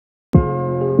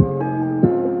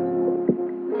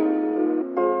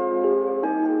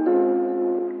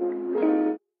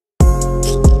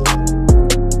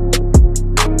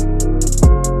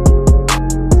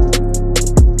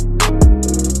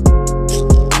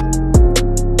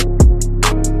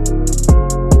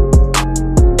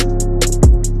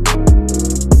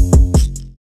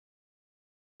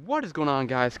What is going on,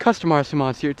 guys? Custom RC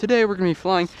Mods here. Today we're going to be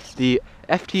flying the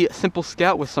FT Simple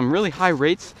Scout with some really high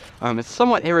rates. It's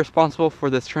somewhat irresponsible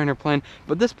for this trainer plane,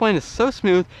 but this plane is so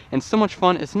smooth and so much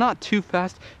fun. It's not too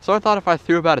fast, so I thought if I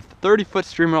threw about a 30-foot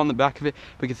streamer on the back of it,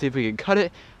 we could see if we could cut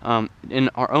it in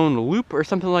our own loop or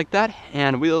something like that,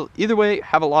 and we'll either way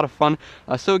have a lot of fun.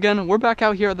 So again, we're back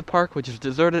out here at the park, which is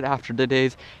deserted after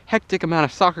today's hectic amount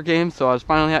of soccer games, so I was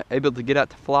finally able to get out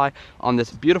to fly on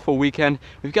this beautiful weekend.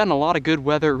 We've gotten a lot of good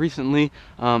weather recently,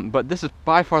 but this is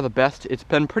by far the best. It's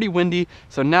been pretty windy,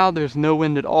 so now there's no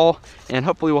wind at all, and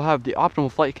hopefully we'll have the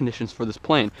optimal flight conditions for this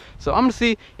plane. So I'm gonna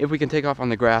see if we can take off on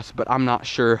the grass, but I'm not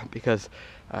sure because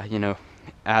you know,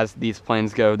 as these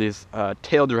planes go, these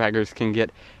tail draggers can get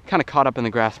kind of caught up in the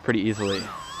grass pretty easily.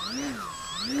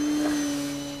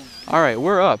 Alright,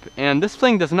 we're up, and this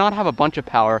thing does not have a bunch of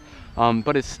power,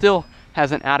 but it still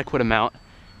has an adequate amount,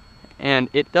 and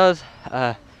it does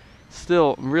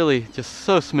still really just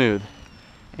so smooth.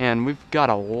 And we've got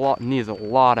needs a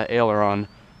lot of aileron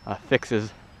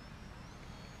fixes.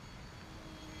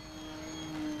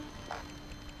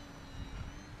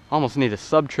 Almost need to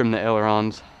sub-trim the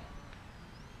ailerons.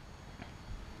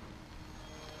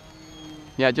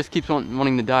 Yeah, it just keeps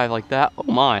wanting to dive like that.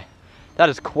 Oh my, that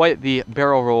is quite the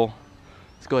barrel roll.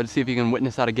 Let's go ahead and see if you can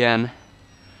witness that again.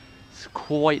 It's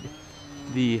quite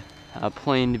the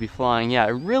plane to be flying. Yeah,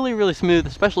 really, really smooth,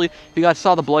 especially if you guys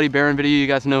saw the Bloody Baron video, you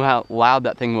guys know how loud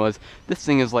that thing was. This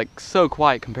thing is like so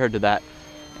quiet compared to that.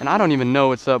 And I don't even know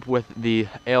what's up with the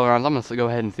ailerons. I'm gonna go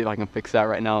ahead and see if I can fix that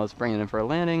right now. Let's bring it in for a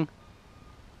landing.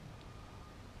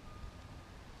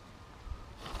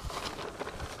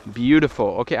 Beautiful.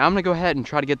 Okay, I'm gonna go ahead and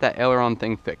try to get that aileron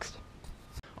thing fixed.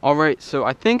 Alright, so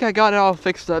I think I got it all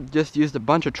fixed up, just used a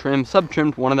bunch of trim,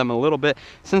 sub-trimmed one of them a little bit.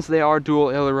 Since they are dual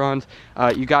ailerons,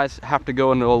 you guys have to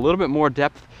go into a little bit more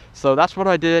depth, so that's what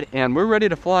I did, and we're ready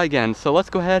to fly again. So let's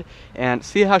go ahead and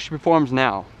see how she performs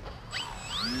now.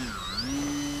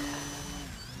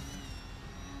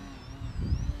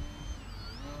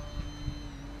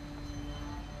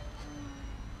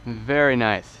 Very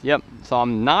nice. Yep, so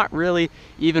I'm not really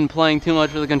even playing too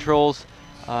much with the controls.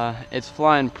 It's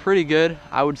flying pretty good,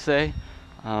 I would say,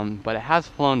 but it has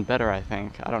flown better, I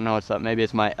think. I don't know what's up. Maybe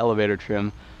it's my elevator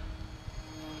trim.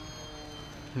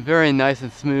 Very nice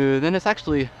and smooth, and it's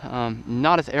actually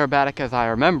not as aerobatic as I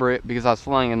remember it, because I was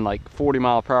flying in like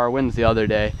 40-mile-per-hour winds the other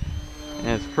day, and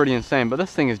it's pretty insane. But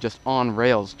this thing is just on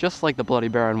rails, just like the Bloody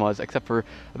Baron was, except for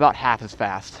about half as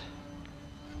fast.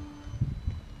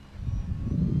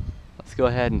 Let's go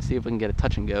ahead and see if we can get a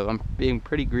touch and go. I'm being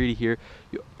pretty greedy here.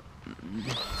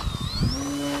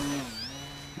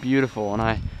 Beautiful, and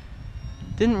I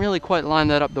didn't really quite line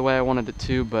that up the way I wanted it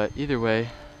to, but either way,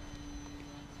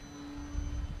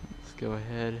 let's go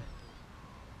ahead,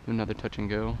 do another touch and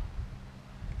go.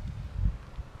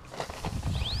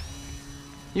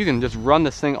 You can just run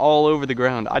this thing all over the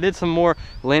ground. I did some more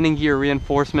landing gear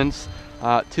reinforcements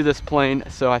to this plane,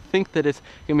 so I think that it's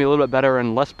gonna be a little bit better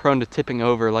and less prone to tipping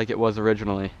over like it was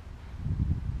originally.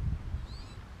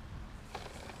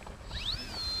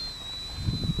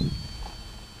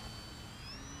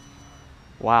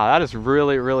 Wow, that is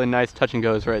really, really nice touch and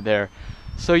goes right there.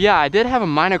 So yeah, I did have a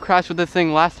minor crash with this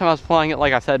thing last time I was flying it,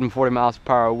 like I said, in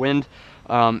 40-mile-per-hour wind.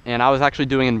 And I was actually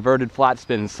doing inverted flat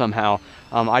spins somehow.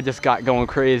 I just got going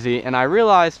crazy, and I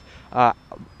realized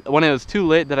when it was too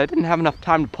late that I didn't have enough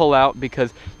time to pull out,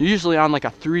 because you're usually on like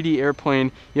a 3D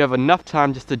airplane, you have enough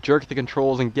time just to jerk the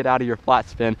controls and get out of your flat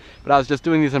spin. But I was just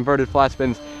doing these inverted flat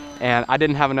spins, and I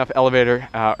didn't have enough elevator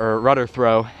or rudder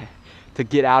throw to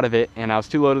get out of it, and I was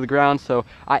too low to the ground, so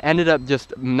I ended up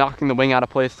just knocking the wing out of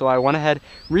place. So I went ahead,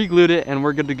 re-glued it, and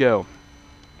we're good to go.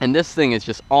 And this thing is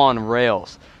just on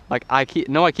rails. Like, I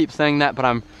keep saying that, but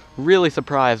I'm really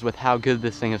surprised with how good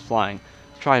this thing is flying.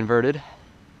 Let's try inverted.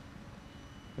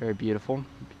 Very beautiful,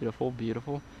 beautiful,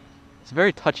 beautiful. It's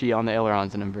very touchy on the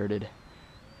ailerons and inverted.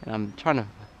 And I'm trying to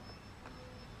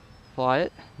fly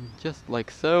it just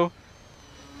like so.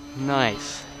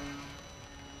 Nice.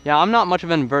 Yeah, I'm not much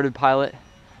of an inverted pilot.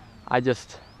 I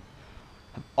just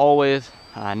have always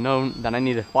known that I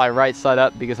need to fly right side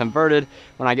up, because inverted,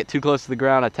 when I get too close to the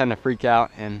ground, I tend to freak out,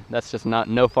 and that's just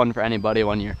no fun for anybody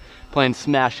when you're playing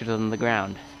smash it on the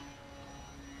ground.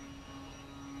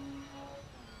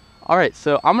 Alright,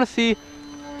 so I'm going to see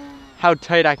how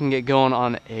tight I can get going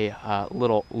on a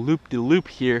little loop-de-loop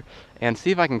here, and see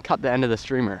if I can cut the end of the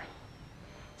streamer.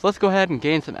 So let's go ahead and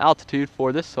gain some altitude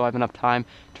for this, so I have enough time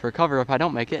to recover if I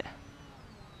don't make it.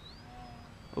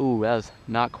 Ooh, that was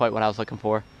not quite what I was looking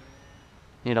for.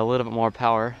 Need a little bit more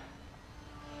power.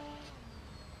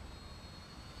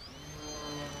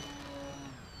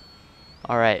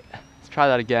 Alright, let's try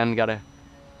that again. Gotta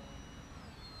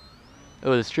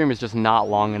Oh, the streamer's just not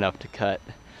long enough to cut.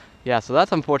 Yeah, so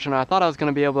that's unfortunate. I thought I was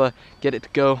going to be able to get it to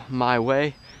go my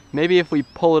way. Maybe if we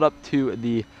pull it up to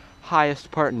the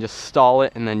highest part and just stall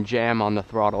it and then jam on the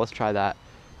throttle. Let's try that.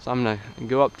 So I'm going to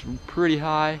go up to pretty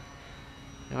high.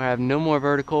 Now I have no more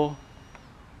vertical.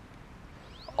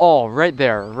 Oh, right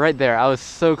there, right there. I was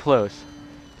so close.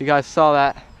 If you guys saw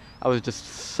that, I was just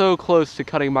so close to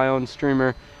cutting my own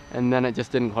streamer, and then it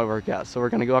just didn't quite work out. So we're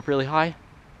going to go up really high.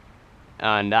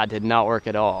 And that did not work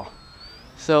at all.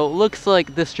 So it looks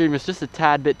like this streamer is just a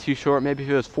tad bit too short. Maybe if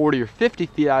it was 40 or 50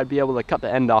 feet, I'd be able to cut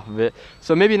the end off of it.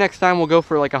 So maybe next time we'll go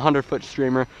for like a 100-foot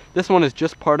streamer. This one is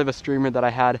just part of a streamer that I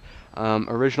had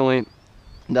originally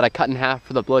that I cut in half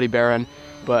for the Bloody Baron.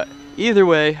 But either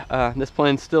way, this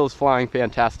plane still is flying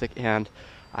fantastic, and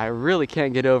I really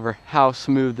can't get over how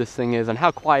smooth this thing is and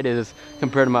how quiet it is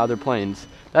compared to my other planes.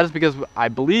 That is because, I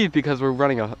believe, because we're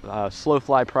running a slow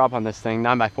fly prop on this thing,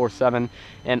 9x47,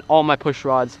 and all my push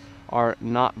rods are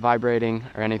not vibrating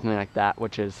or anything like that,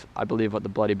 which is, I believe, what the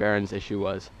Bloody Baron's issue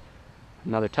was.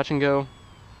 Another touch and go.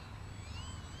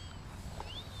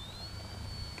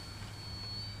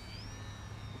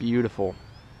 Beautiful.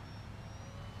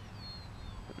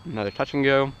 Another touch and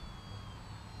go.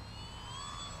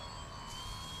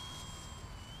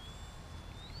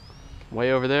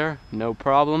 Way over there, no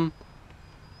problem.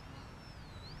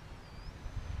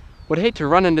 Would hate to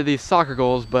run into these soccer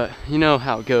goals, but you know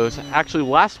how it goes. Actually,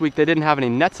 last week they didn't have any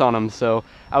nets on them, so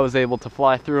I was able to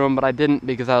fly through them, but I didn't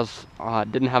because I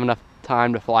didn't have enough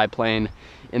time to fly a plane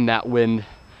in that wind.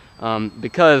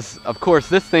 Because, of course,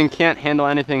 this thing can't handle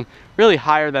anything really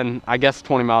higher than, I guess,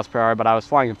 20 miles per hour, but I was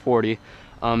flying in 40.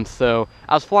 So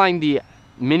I was flying the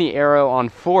Mini Aero on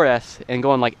 4S and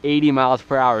going like 80 miles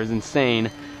per hour is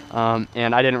insane.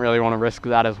 And I didn't really want to risk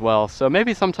that as well. So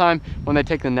maybe sometime when they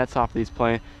take the nets off these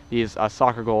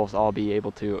soccer goals, I'll be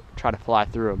able to try to fly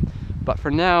through them. But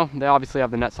for now, they obviously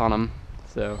have the nets on them.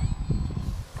 So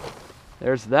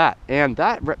there's that. And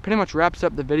that pretty much wraps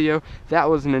up the video. That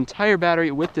was an entire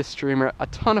battery with this streamer. A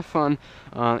ton of fun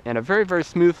and a very, very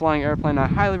smooth flying airplane. I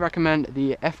highly recommend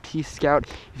the FT Scout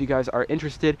if you guys are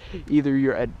interested. Either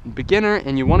you're a beginner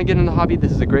and you want to get into the hobby,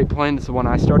 this is a great plane. This is the one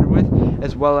I started with.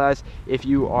 As well as if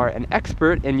you are an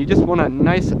expert and you just want a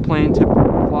nice plane to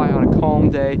fly on a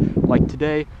calm day like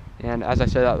today. And as I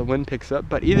said, the wind picks up.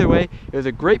 But either way, it was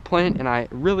a great plane, and I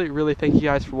really, really thank you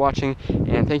guys for watching,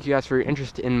 and thank you guys for your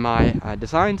interest in my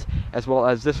designs, as well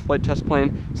as this flight test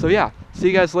plane. So yeah, see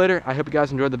you guys later. I hope you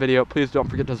guys enjoyed the video. Please don't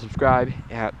forget to subscribe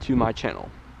to my channel.